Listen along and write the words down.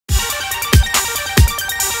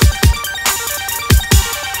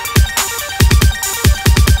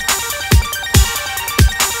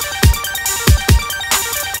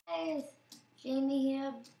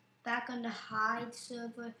back on the Hide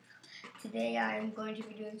server. Today I am going to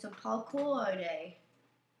be doing some parkour today.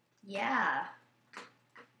 Yeah.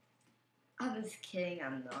 I'm just kidding,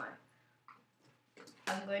 I'm not.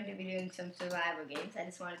 I'm going to be doing some survival games. I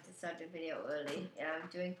just wanted to start the video early. And I'm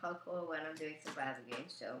doing parkour when I'm doing survival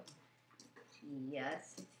games, so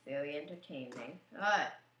yes, it's very entertaining. Alright.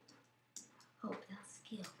 Hope that's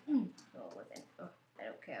skill. No, it wasn't. Oh, I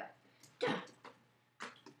don't care. Duh.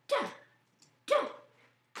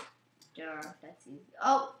 That's easy.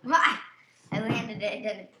 Oh, my! I landed it and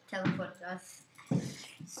then it teleported us.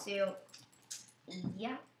 So,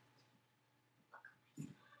 yeah.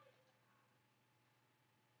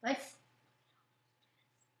 Let's.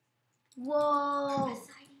 Whoa!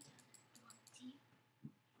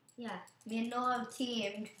 Yeah, me and Noah have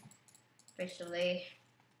teamed officially.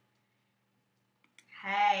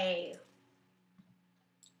 Hey.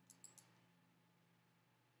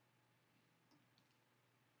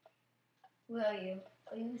 Where are you?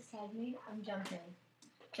 Are you beside me? I'm jumping.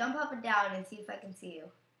 Jump up and down and see if I can see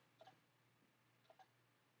you.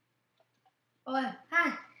 Oh,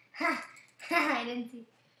 I didn't see.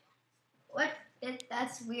 What?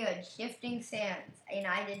 That's weird. Shifting sands. And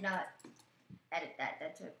I did not edit that.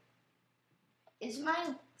 That's it. Is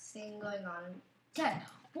my thing going on? 10.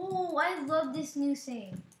 Oh, I love this new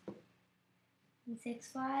thing. 6,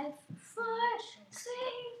 5, 4, 3,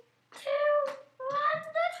 2, 1.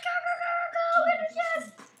 Let's go, go, go, go. What is this?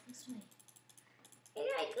 This way. I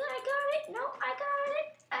got it. No, I got it.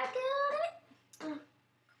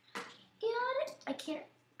 Got it. I can't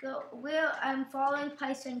go. Where? I'm following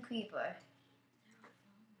Python Creeper.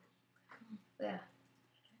 Where?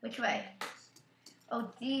 Which way?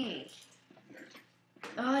 Oh, these.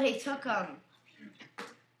 Oh, they took them.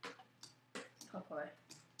 Parkour.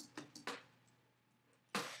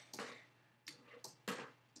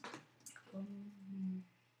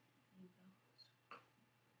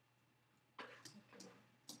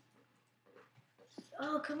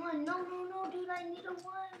 Oh, come on. No, dude. I need a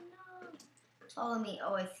one. No. Follow me.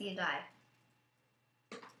 Oh, I see a guy.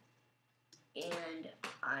 And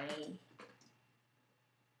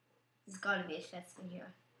there's gotta be a chest in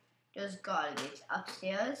here. There's gotta be. It's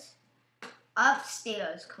upstairs.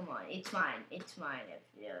 Upstairs. Come on. It's mine. It's mine.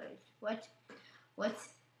 Upstairs. What? What's?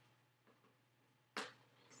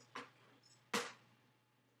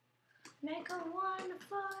 Make a one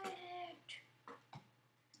for it.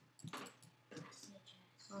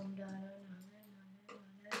 I'm done.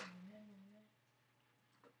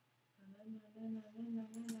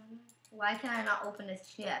 Why can I not open this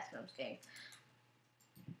chest? No, I'm saying.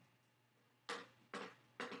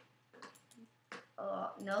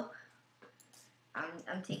 Oh, nope.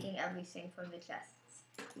 I'm taking everything from the chests.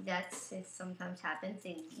 That's it. Sometimes happens.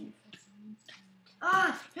 They leave.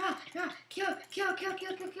 Ah, no, kill.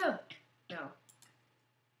 No.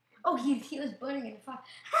 Oh, he was burning in the fire.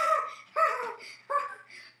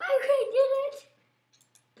 I did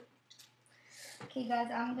it. Okay,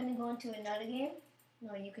 guys, I'm gonna go into another game.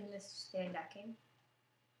 No, you can just stay in that game.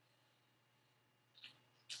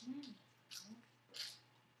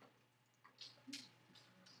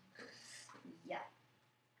 Yeah.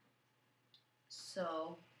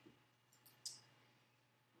 So,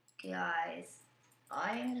 guys,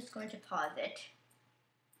 I'm just going to pause it.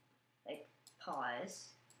 Like, pause.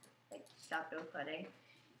 Like, stop recording.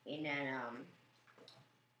 And then,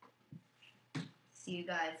 see you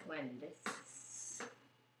guys when this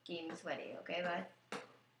game is ready. Okay, bye.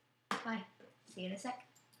 Bye. See you in a sec.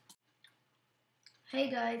 Hey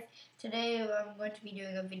guys, today I'm going to be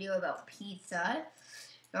doing a video about pizza.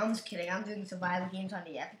 No, I'm just kidding. I'm doing survival games on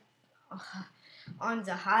the on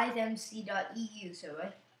the hidemc.eu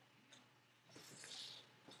server.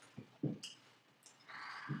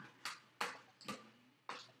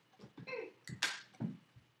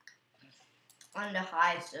 On the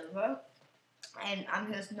Hive server, and I'm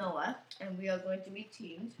here with Noah, and we are going to be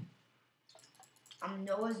teamed.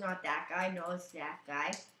 Noah's not that guy. Noah's that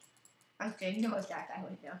guy. I'm saying Noah's that guy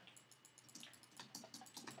right now.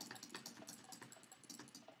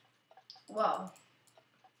 Whoa.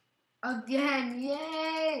 Again,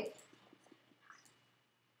 yay!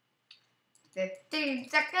 15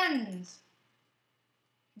 seconds.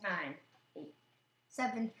 9, 8,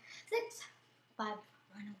 7, 6, 5,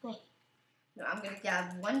 run away. No, I'm gonna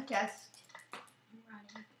grab one chest. I'm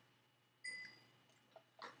running.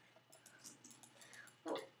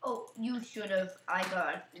 Oh, you should have. I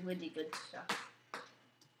got really good stuff.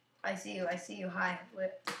 I see you. Hi.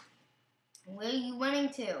 Where are you running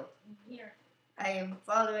to? I'm here. I am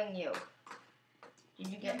following you. Did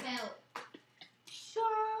you get out?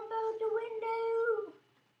 Jump out the window.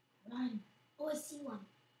 Run. Oh, I see one.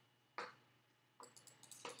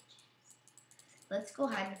 Let's go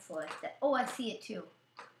hide in the forest. Oh, I see it too.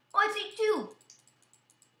 Oh, I see two.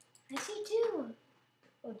 I see two.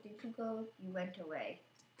 Oh, did you go? You went away.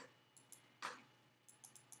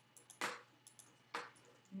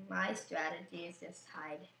 My strategy is just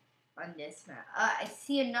hide on this map. I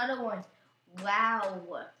see another one.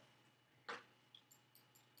 Wow.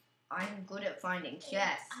 I'm good at finding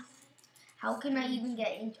chests. How can I even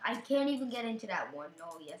get in? I can't even get into that one.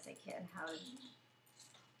 No, yes I can. How?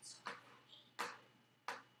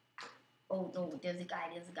 Oh no, there's a guy.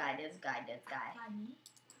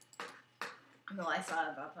 No, I saw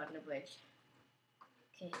him up on the bridge.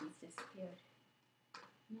 Okay, he's disappeared.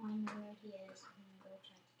 No, I know where he is. I'm gonna go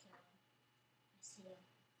try to kill him. I see him.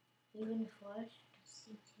 Are you in the forest? I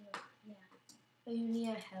see two. Yeah. Are you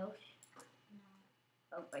near a house?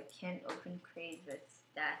 No. Oh, I can't open crates with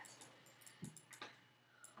that.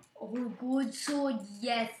 Oh, good sword.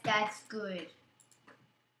 Yes, that's good.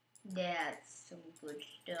 That's some good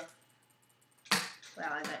stuff.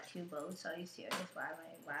 Wow, I got 2 bows. Are you serious? Why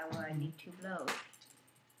would I need 2 blows?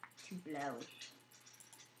 2 blows.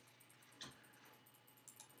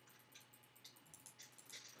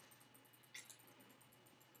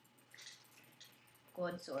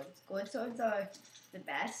 Gold swords. Gold swords are the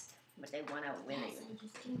best, but they won out winning. Yes, I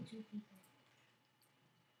just killed 2 people.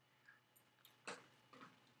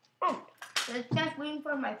 Oh, there's just waiting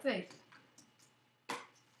for my face.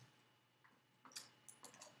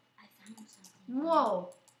 I found something.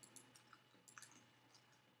 Whoa.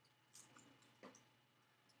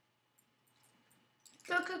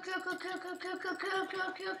 Kill.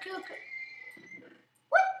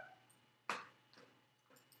 What?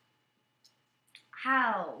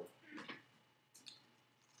 How?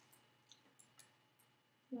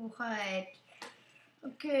 What?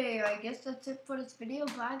 Okay, I guess that's it for this video.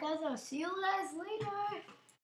 Bye guys, I'll see you guys later.